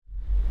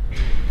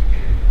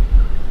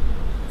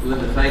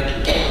Linda, thank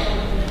you.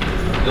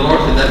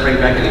 Dolores, did that bring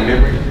back any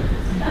memories?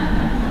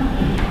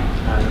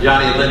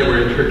 Johnny and Linda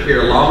were in church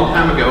here a long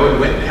time ago and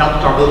went and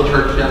helped our little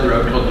church down the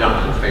road called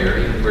Johnson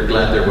Ferry. And we're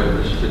glad they're with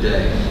us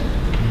today.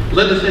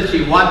 Linda said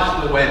she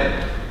watched the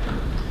wedding.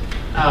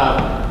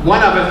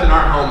 One of us in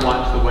our home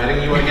watched the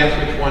wedding. You want to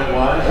guess which one it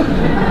was?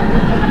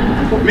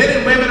 Men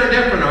and women are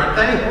different, aren't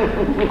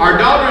they? Our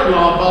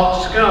daughter-in-law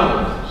bought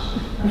scones.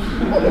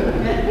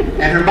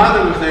 And her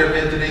mother was there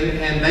visiting,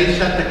 and they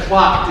set the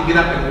clock to get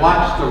up and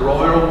watch the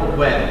royal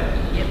wedding.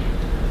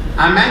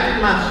 I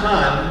imagine my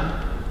son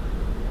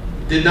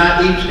did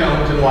not eat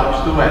scones and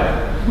watch the wedding.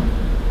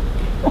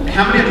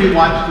 How many of you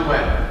watched the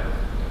wedding?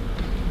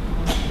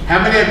 How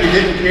many of you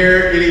didn't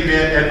care any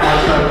bit and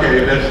was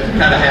okay? That's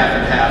kind of half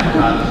and half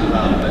about us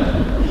about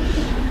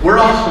that. We're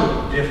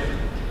also different.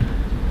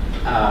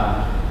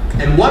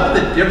 And one of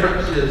the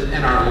differences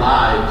in our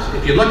lives,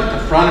 if you look at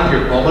the front of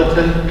your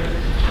bulletin,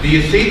 do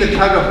you see the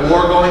tug of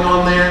war going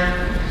on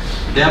there?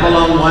 Devil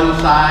on one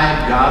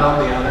side, God on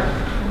the other.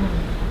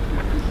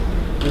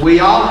 We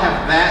all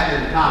have that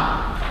in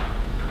common.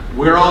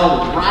 We're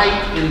all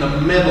right in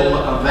the middle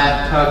of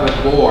that tug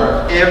of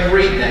war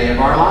every day of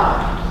our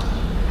lives.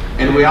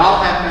 And we all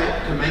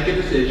have to make a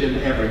decision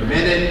every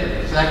minute,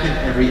 every second,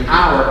 every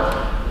hour,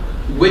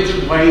 which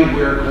way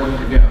we're going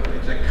to go.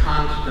 It's a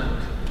constant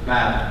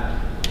battle.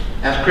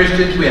 As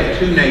Christians, we have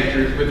two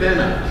natures within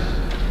us.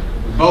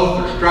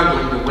 Both are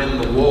struggling to win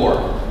the war.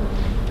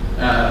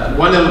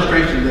 One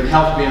illustration that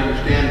helps me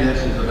understand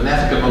this is of an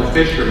Eskimo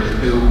fisherman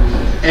who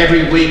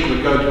every week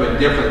would go to a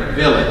different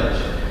village.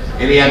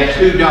 And he had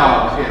two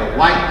dogs. He had a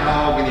white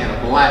dog and he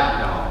had a black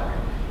dog.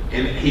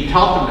 And he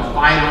taught them to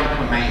fight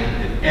on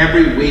command. And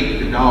every week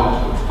the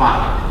dogs would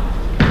fight.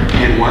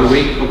 And one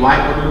week the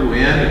white one would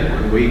win, and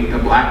one week the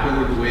black one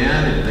would win,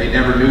 and they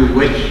never knew who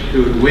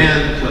would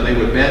win, so they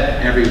would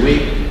bet every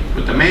week.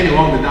 But the man who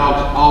owned the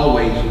dogs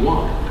always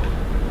won.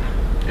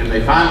 And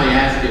they finally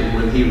asked him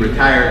when he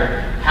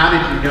retired, how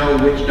did you know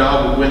which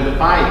dog would win the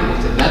fight? And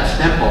he said, that's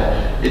simple.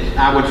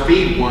 I would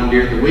feed one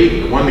during the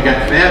week. The one that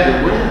got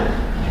fed would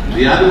win.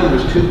 The other one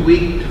was too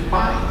weak to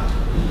fight.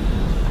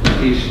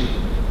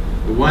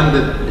 The one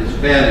that is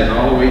fed is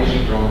always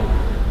strong.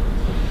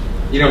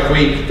 You know, if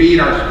we feed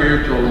our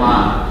spiritual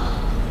lives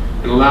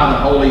and allow the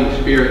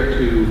Holy Spirit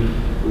to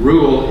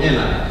rule in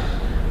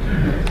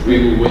us,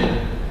 we will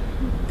win.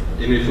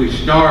 And if we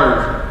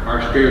starve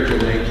our spiritual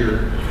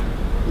nature,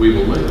 we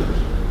will lose.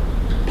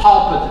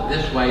 Paul puts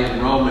it this way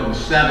in Romans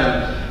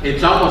 7.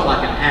 It's almost like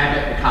an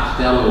Abbott and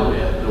Costello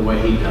bit, the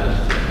way he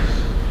does this.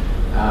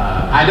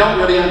 I don't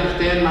really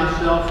understand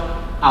myself.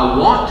 I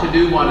want to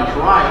do what is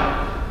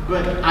right,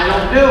 but I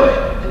don't do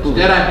it.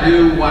 Instead, I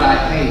do what I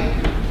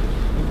hate.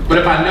 But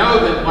if I know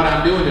that what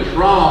I'm doing is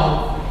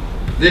wrong,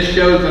 this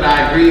shows that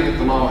I agree that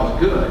the law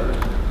is good.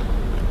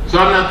 So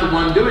I'm not the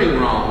one doing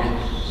wrong.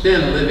 It's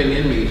sin living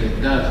in me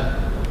that does it.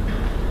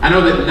 I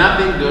know that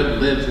nothing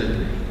good lives in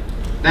me.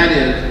 That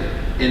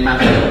is, in my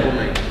sinful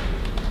nature.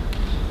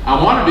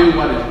 I want to do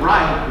what is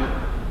right,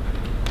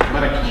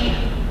 but I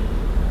can't.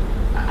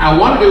 I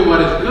want to do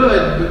what is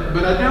good,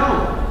 but I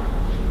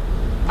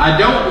don't. I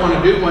don't want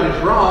to do what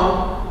is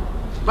wrong,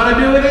 but I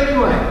do it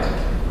anyway.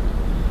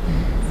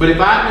 But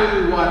if I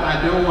do what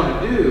I don't want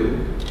to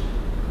do,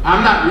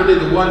 I'm not really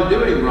the one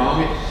doing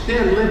wrong. It's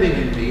sin living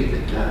in me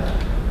that does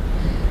it.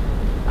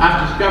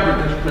 I've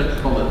discovered this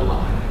principle in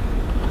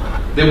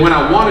life. That when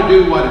I want to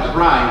do what is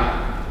right,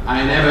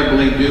 I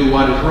inevitably do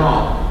what is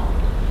wrong.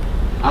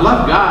 I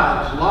love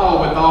God's law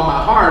with all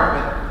my heart,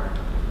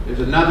 but there's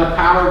another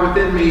power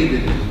within me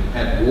that is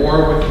at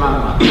war with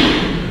my mind.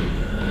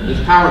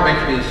 This power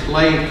makes me a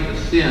slave to the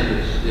sin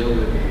that's still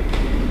within me.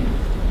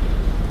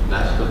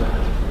 That's the battle.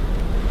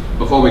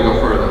 Before we go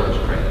further, let's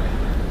pray.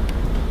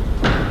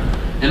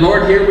 And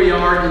Lord, here we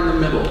are in the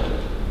middle.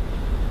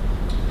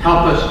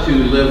 Help us to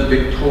live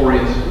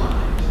victorious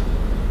lives.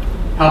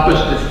 Help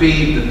us to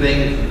feed the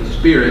things of the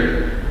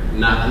Spirit,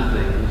 not the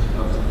things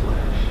of the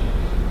flesh.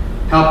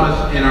 Help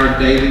us in our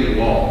daily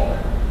walk,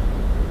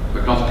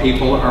 because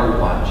people are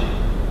watching.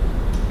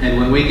 And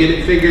when we get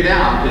it figured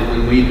out, and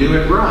when we do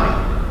it right,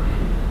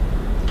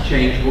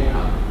 change will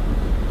come.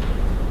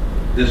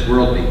 This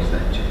world needs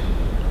that change.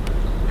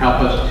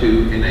 Help us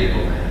to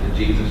enable that. In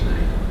Jesus'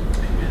 name,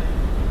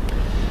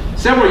 amen.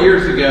 Several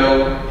years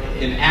ago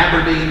in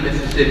Aberdeen,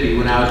 Mississippi,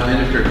 when I was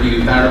minister of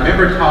youth, I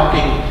remember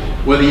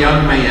talking with a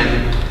young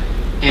man,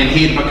 and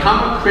he had become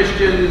a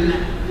Christian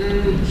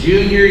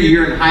junior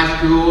year in high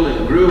school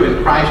and grew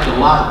in Christ a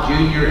lot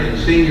junior and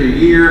senior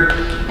year.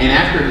 And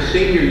after the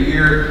senior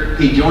year,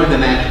 he joined the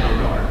National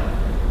Guard.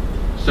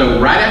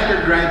 So right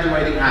after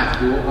graduating high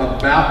school,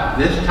 about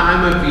this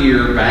time of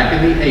year, back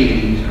in the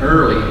 80s,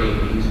 early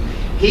 80s,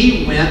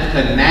 he went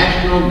to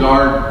National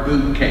Guard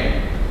boot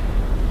camp.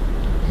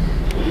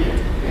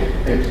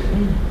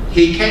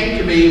 He came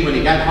to me when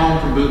he got home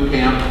from boot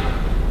camp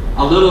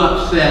a little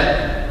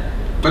upset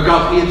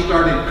because he had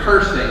started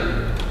cursing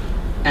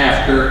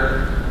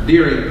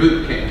during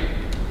boot camp.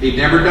 He'd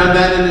never done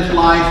that in his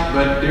life,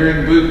 but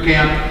during boot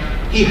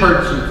camp, he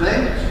heard some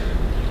things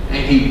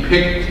and he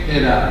picked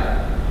it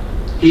up.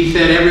 He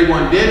said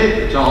everyone did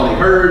it. It's all he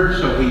heard,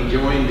 so he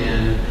joined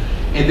in.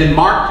 And then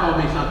Mark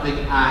told me something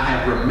I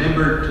have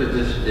remembered to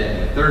this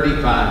day,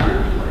 35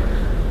 years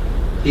later.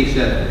 He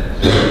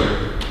said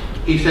this.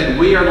 He said,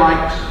 we are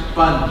like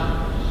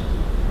sponges,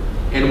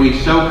 and we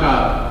soak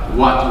up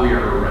what we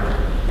are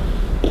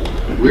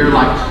around. We're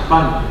like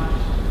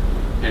sponges,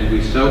 and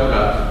we soak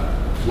up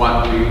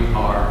what we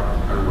are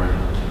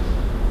around.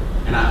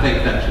 And I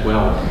think that's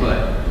well put.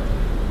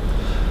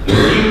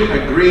 Do you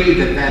agree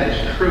that that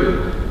is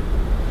true?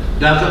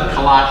 Doesn't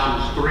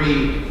Colossians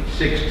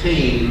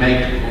 3:16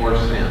 make more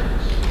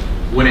sense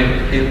when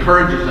it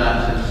encourages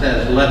us and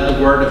says, let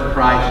the word of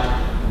Christ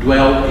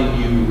dwell in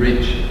you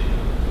richly?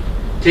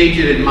 Teach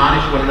and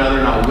admonish one another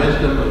in all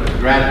wisdom and with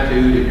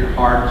gratitude in your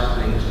hearts,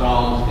 sing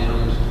psalms,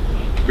 hymns,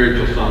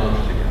 spiritual songs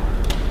to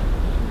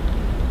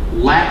God.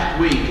 Last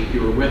week, if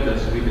you were with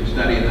us, we've been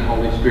studying the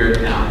Holy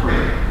Spirit now for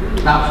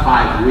about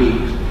 5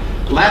 weeks.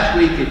 Last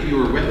week, if you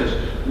were with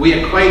us, we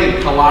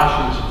equated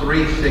Colossians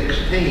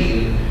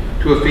 3:16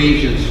 to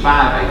Ephesians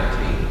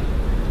 5:18.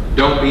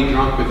 Don't be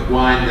drunk with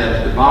wine that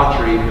is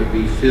debauchery, but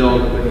be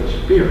filled with the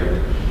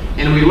Spirit.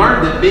 And we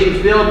learned that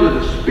being filled with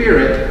the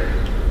Spirit,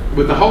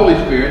 with the Holy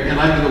Spirit, and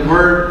letting the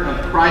Word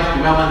of Christ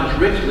dwell in us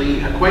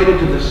richly, equated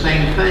to the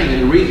same thing.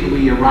 And the reason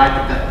we arrived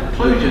at that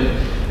conclusion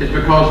is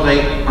because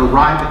they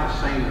arrive at the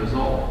same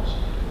results.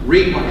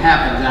 Read what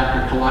happens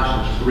after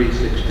Colossians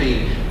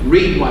 3:16.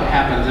 Read what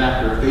happens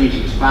after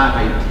Ephesians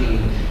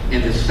 5:18,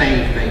 and the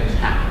same things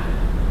happen.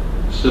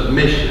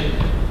 Submission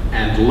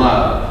and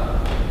love.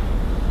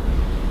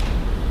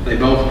 They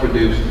both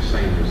produce the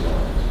same results.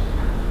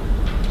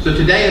 So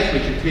today, as we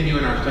continue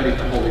in our study of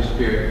the Holy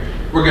Spirit,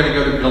 we're going to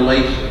go to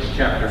Galatians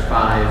chapter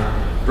 5,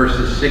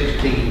 verses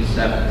 16,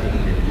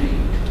 17, and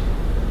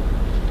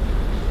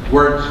 8.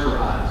 Words for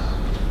us.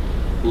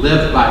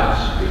 Live by the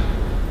Spirit.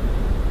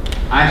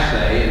 I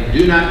say, and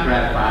do not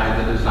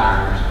gratify the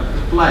desires of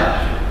the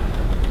flesh.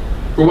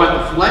 For what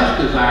the flesh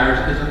desires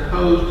is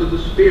opposed to the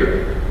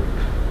Spirit.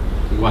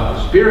 And what the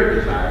Spirit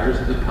desires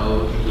is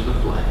opposed to the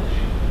flesh.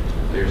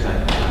 There's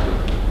that title.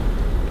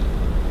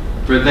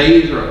 For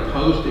these are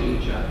opposed to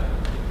each other,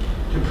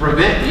 to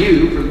prevent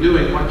you from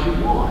doing what you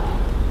want.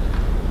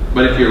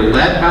 But if you're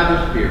led by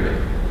the Spirit,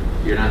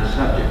 you're not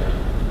subject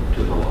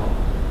to the law.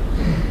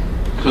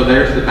 So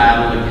there's the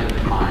battle against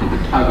the mind,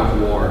 the tug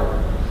of war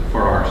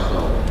for our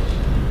souls.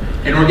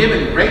 And we're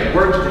given great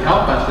words to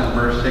help us in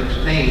verse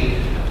 16.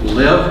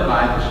 Live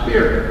by the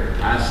Spirit.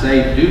 I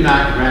say, do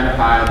not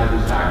gratify the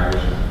desires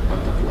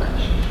of the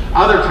flesh.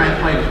 Other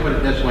translators put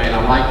it this way, and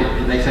I like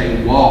it. They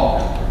say,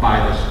 walk by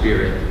the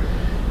Spirit.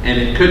 And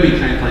it could be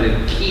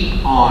translated,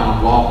 keep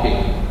on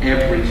walking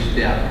every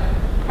step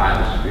by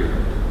the Spirit.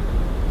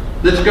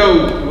 Let's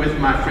go with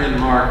my friend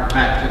Mark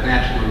back to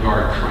National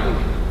Guard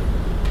training.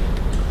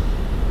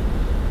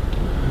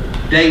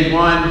 Day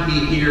 1,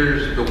 he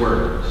hears the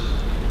words.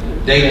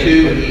 Day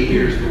 2, he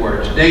hears the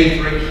words. Day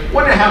 3,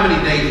 wonder how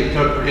many days it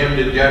took for him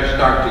to just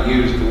start to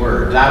use the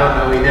words. I don't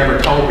know, he never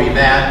told me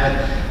that,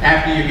 but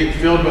after you get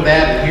filled with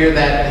that and hear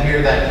that and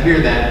hear that and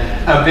hear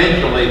that,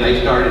 eventually they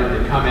started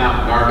to come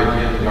out garbage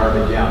in,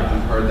 garbage out.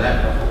 You've heard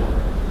that before.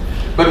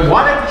 But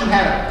what if he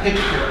had a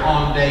picture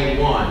on day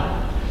 1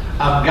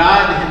 of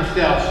God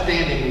himself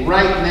standing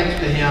right next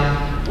to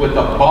him with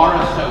a bar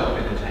of soap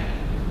in his hand?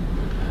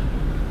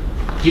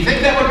 Do you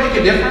think that would make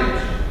a difference?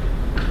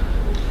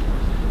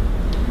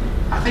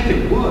 I think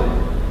it would.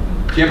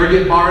 Did you ever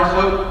get bar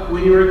soap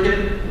when you were a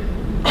kid?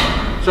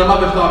 Some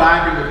of us thought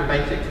Ivory was a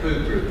basic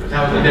food group, but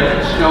that was a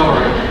different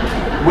story.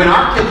 When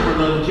our kids were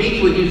little,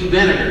 Jeannie would use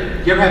vinegar.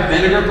 Did you ever have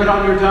vinegar put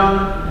on your tongue?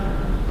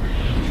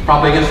 It's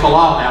probably against the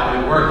law now,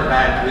 but it worked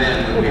back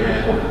then when we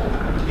had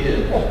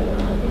kids.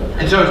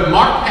 And so if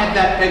Mark had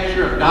that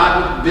picture of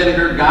God with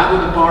vinegar, God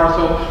with a bar of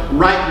soap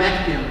right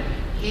next to him,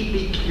 he'd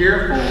be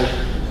careful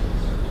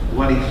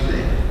what he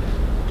said.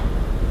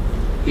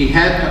 He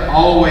had to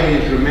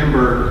always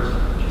remember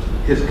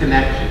his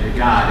connection to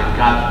God and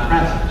God's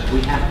presence.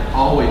 We have to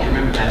always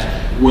remember that.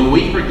 When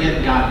we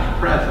forget God's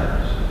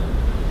presence,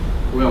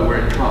 well, we're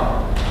in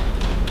trouble.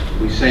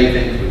 We say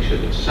things we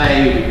shouldn't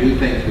say. We do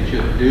things we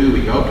shouldn't do.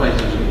 We go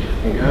places we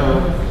shouldn't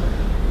go.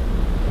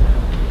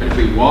 But if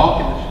we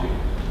walk in the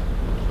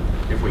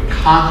Spirit, if we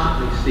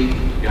constantly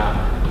seek God,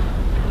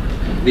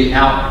 the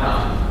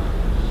outcome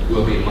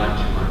will be much,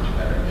 much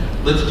better.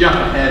 Let's jump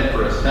ahead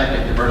for a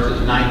second to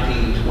verses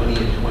 19, 20,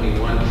 and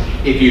 21.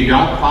 If you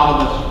don't follow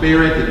the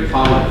Spirit and you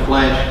follow the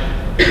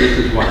flesh, this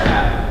is what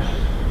happens.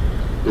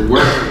 The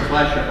works of the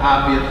flesh are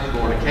obvious: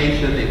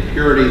 fornication,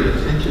 impurity,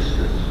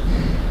 licentiousness,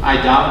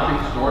 idolatry,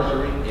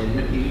 sorcery,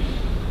 enmity,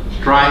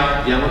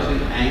 strife,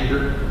 jealousy,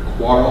 anger,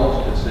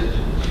 quarrels,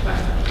 dissensions,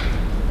 factions,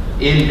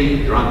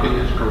 envy,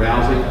 drunkenness,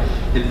 carousing,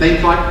 and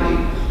things like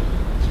these.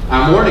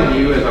 I'm warning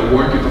you, as I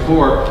warned you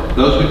before,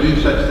 those who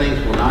do such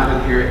things will not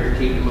inherit the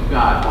kingdom of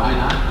God. Why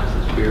not? Because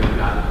the Spirit of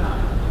God is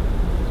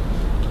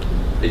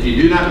not. If you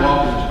do not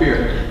walk in the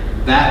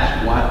Spirit,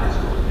 that's what is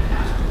going to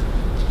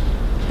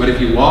happen. But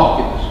if you walk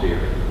in the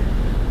Spirit,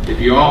 if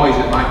you always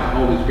invite the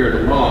Holy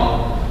Spirit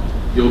along,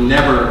 you'll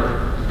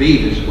never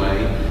be this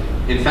way.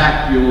 In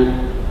fact, you'll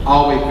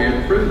always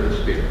bear the fruit of the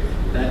Spirit.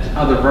 That's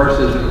other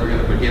verses, and we're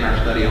going to begin our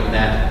study on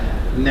that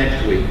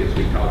next week as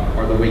we talk,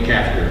 or the week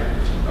after,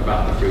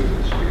 about the fruit of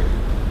the Spirit.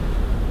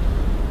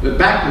 But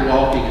back to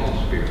walking in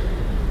the Spirit.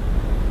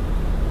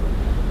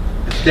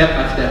 A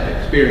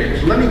step-by-step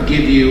experience. Let me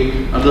give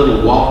you a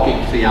little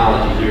walking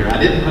theology here. I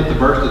didn't put the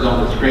verses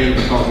on the screen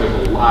because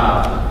there's a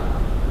lot of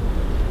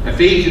them.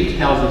 Ephesians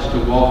tells us to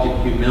walk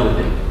in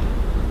humility.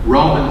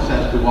 Romans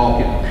says to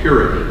walk in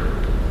purity.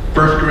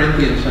 1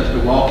 Corinthians says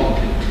to walk in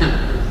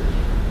contentment.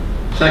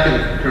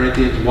 2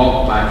 Corinthians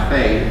walk by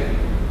faith.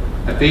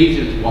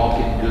 Ephesians walk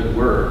in good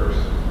works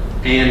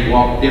and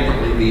walk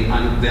differently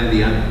than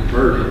the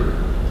unconverted.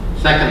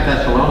 2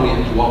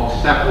 Thessalonians walk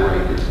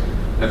separated.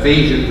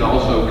 Ephesians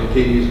also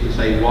continues to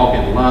say walk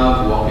in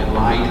love, walk in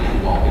light,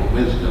 and walk in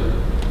wisdom.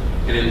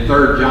 And in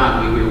 3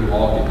 John we hear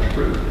walk in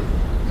truth.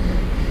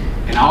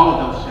 And all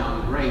of those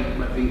sound great,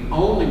 but the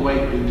only way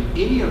to do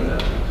any of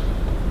those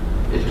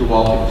is to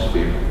walk in the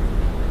Spirit.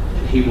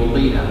 And He will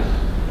lead us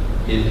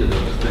into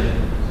those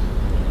things.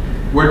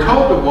 We're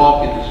told to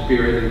walk in the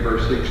Spirit in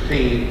verse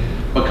 16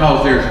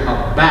 because there's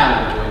a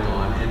battle going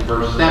on. And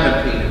verse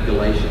 17 of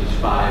Galatians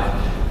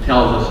 5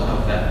 tells us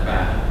of that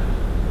battle.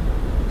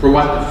 For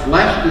what the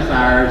flesh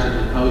desires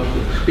is opposed to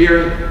the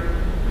Spirit,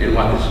 and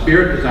what the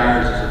Spirit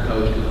desires is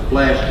opposed to the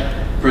flesh,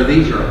 for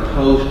these are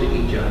opposed to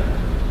each other,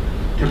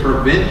 to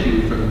prevent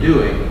you from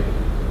doing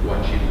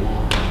what you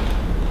want.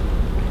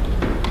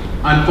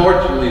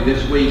 Unfortunately,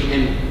 this week,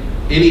 and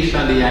any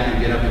Sunday I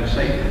can get up and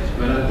say this,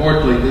 but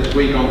unfortunately this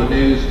week on the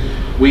news,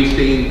 we've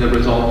seen the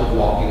result of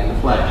walking in the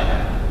flesh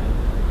happen.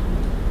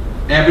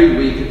 Every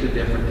week it's a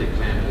different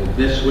example.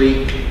 This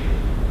week,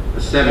 a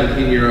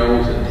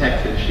 17-year-old in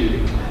Texas shooting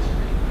classmates.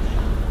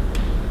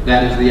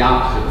 That is the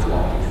opposite of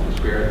walking in the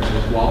Spirit. That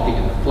is walking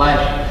in the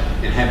flesh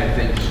and having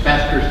things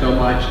fester so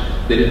much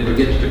that it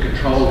begins to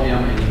control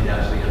him and he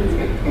does the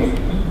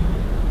unthinkable.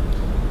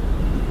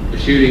 The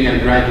shooting at a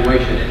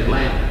graduation in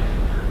Atlanta.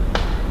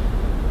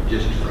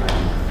 Just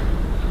Friday.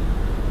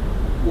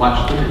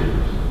 Watch the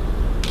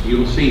news.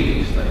 You'll see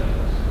these things.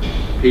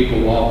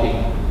 People walking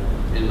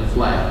in the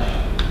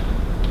flesh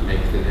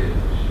make the news.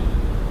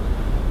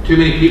 Too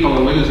many people are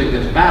losing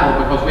this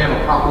battle because we have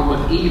a problem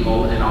with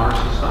evil in our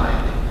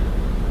society.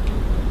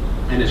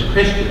 And as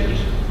Christians,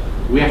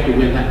 we have to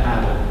win that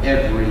battle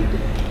every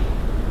day.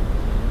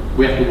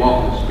 We have to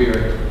walk in the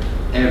Spirit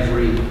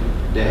every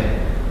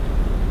day.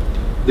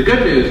 The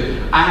good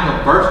news, I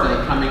have a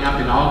birthday coming up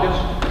in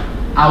August.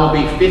 I will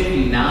be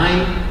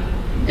 59.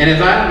 And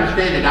as I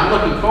understand it, I'm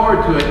looking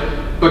forward to it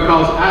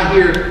because I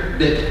hear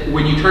that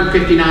when you turn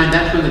 59,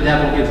 that's when the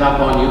devil gives up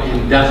on you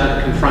and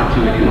doesn't confront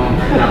you any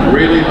longer. And I'm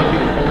really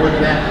looking forward to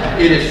that.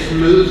 It is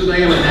smooth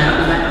sailing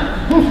after that.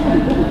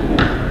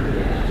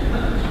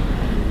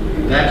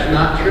 That's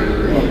not true.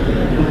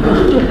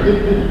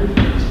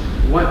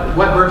 What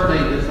birthday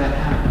does that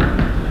happen?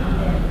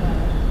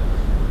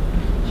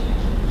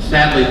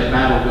 Sadly, the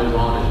battle goes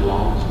on as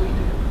long as we do.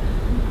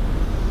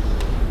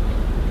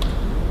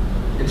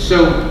 And so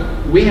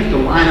we have to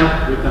line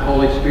up with the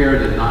Holy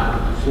Spirit and not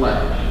with the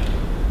flesh.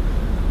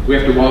 We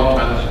have to walk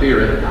by the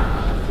Spirit and not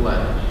by the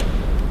flesh.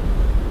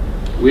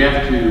 We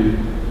have to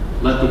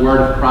let the Word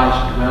of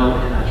Christ dwell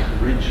in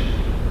us richly.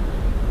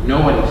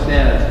 Know what He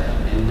says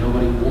and know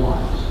what He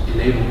wants,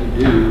 and able to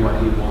do what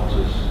He wants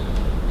us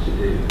to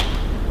do.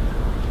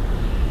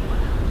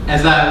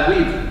 As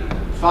we've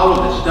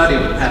followed this study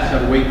over the past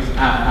several weeks,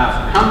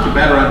 I've come to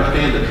better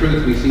understand the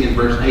truth we see in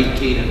verse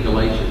 18 of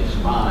Galatians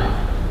 5.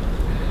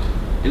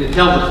 And it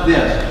tells us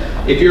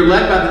this: if you're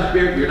led by the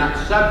Spirit, you're not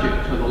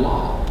subject to the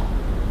law.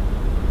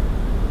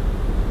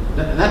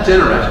 That's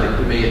interesting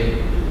to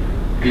me.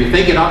 Do you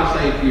think it ought to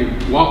say if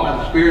you walk by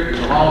the Spirit,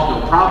 then the law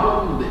is no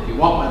problem? If you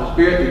walk by the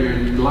Spirit, then you're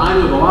in line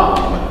with the law?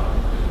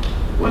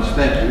 What's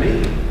that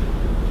mean?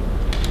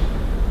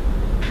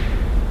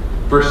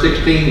 Verse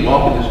 16,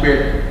 walk in the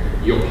Spirit,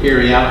 you'll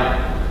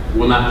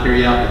will not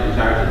carry out the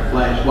desires of the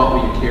flesh. What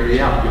will you carry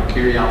out? You'll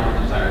carry out the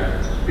desires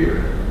of the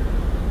Spirit.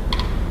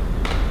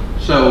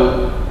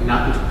 So,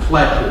 not the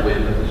flesh will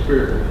win, but the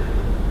Spirit will win.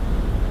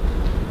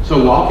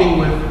 So walking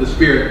with the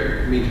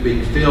Spirit means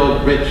being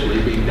filled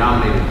richly, being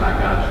dominated by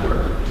God's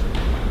Word.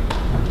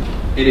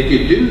 And if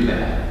you do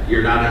that,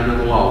 you're not under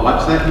the law.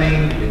 What's that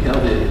mean? It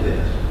tells you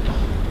this.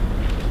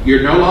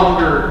 You're no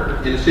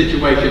longer in a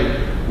situation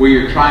where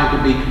you're trying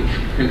to be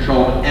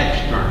controlled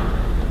externally.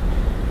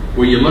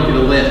 Where you look at a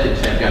list and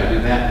say, I've got to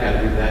do that,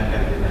 got to do that,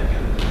 got to do that, got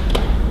to do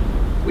that.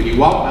 When you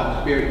walk by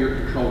the Spirit, you're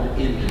controlled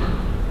internally.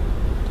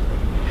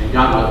 And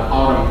God will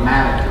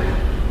automatically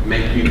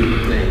make you do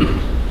the things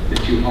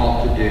that you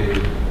ought to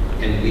do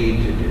and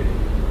need to do.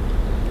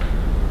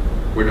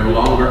 We're no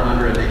longer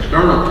under an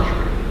external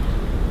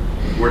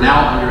constraint. We're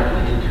now under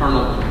an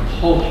internal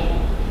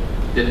compulsion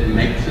that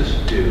makes us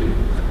do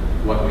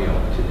what we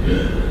ought to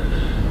do.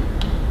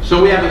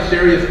 So we have a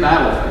serious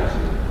battle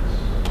facing us.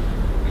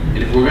 And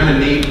if we're going to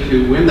need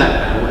to win that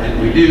battle,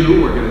 and we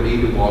do, we're going to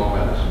need to walk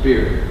by the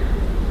Spirit.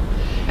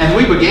 As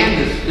we began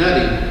this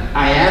study,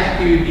 I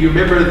asked you, do you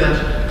remember this?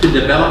 to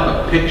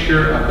develop a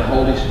picture of the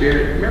Holy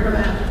Spirit. Remember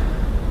that?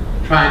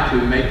 Trying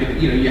to make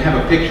it, you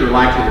have a picture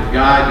likely of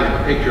God, you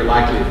have a picture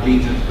likely of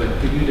Jesus, but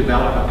could you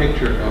develop a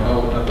picture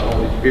of the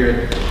Holy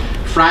Spirit?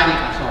 Friday,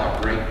 I saw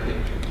a great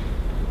picture.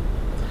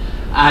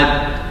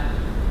 I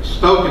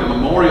spoke at a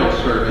memorial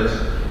service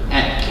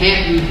at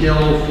Canton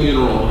Hill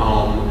Funeral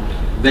Home,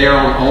 there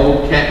on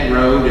Old Kenton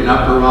Road and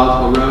Upper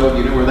Roswell Road.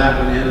 You know where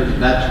that one is?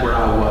 That's where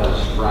I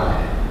was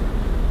Friday.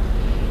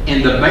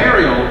 And the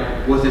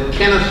burial was at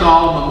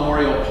Kennesaw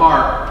Memorial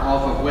Park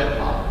off of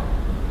Whitlock.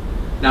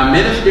 Now,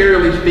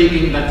 ministerially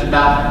speaking, that's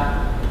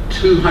about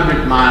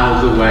 200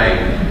 miles away.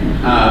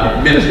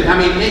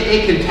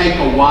 It can take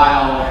a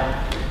while.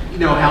 You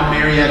know how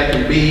Marietta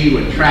can be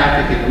with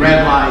traffic and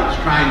red lights.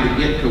 Trying to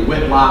get to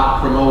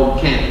Whitlock from Old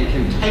Kenton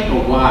can take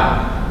a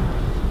while.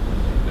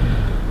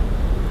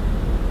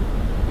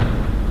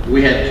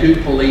 We had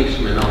 2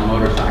 policemen on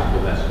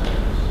motorcycle escorts.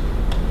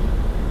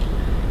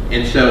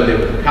 And so there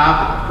was a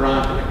cop at the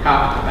front and a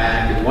cop at the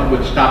back, and one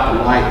would stop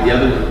the light, the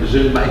other would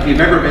zoom by. If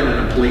you've ever been in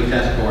a police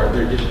escort,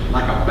 they're just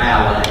like a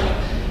ballet.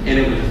 And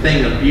it was a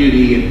thing of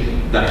beauty.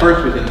 And the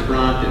hearse was in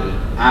front, and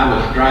I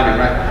was driving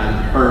right behind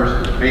the hearse,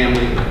 and the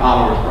family and the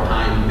followers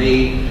behind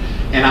me.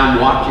 And I'm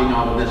watching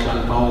all of this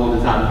unfold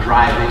as I'm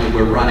driving, and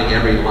we're running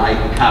every light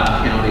in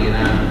Cobb County, and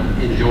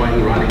I'm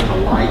enjoying running the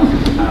lights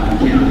in Cobb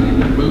County, and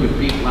we're moving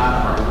people out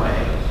of our way.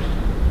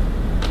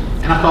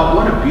 And I thought,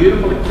 what a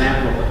beautiful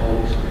example of the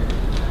Holy Spirit.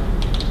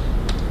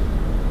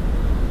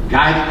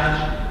 Guiding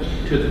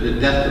us to the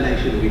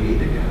destination we need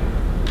to go.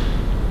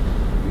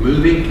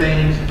 Moving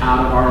things out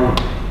of our way.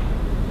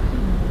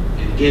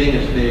 And getting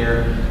us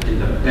there in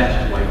the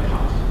best way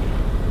possible.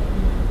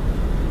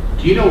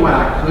 Do you know what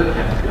I could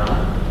have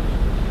done?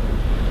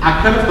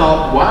 I could have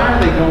thought, why are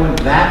they going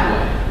that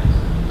way?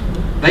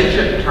 They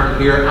shouldn't turn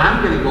here.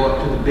 I'm going to go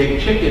up to the Big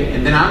Chicken,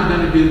 and then I'm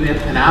going to do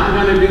this, and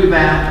I'm going to do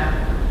that.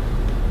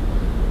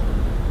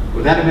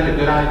 Would that have been a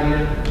good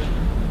idea?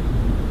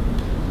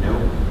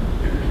 No.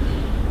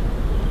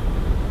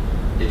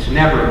 It's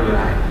never a good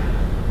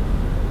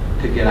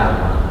idea to get out of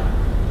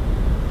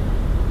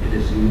line. It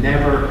is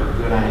never a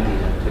good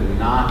idea to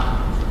not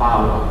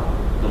follow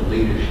the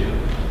leadership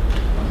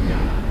of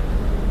God.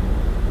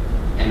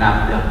 And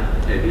I've done it.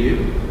 Have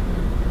you?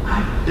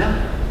 I've done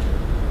it.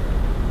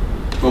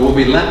 But will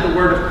we let the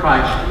word of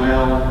Christ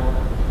dwell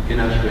in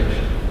us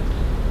richly?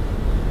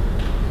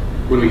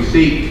 When we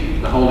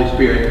seek the Holy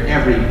Spirit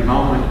every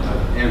moment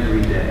of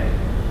every day,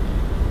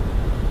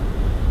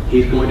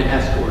 He's going to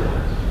escort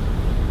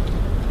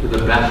us to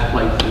the best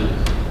places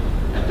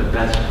at the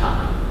best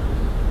time.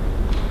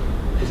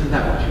 Isn't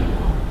that what you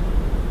want?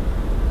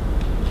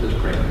 Let's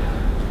pray.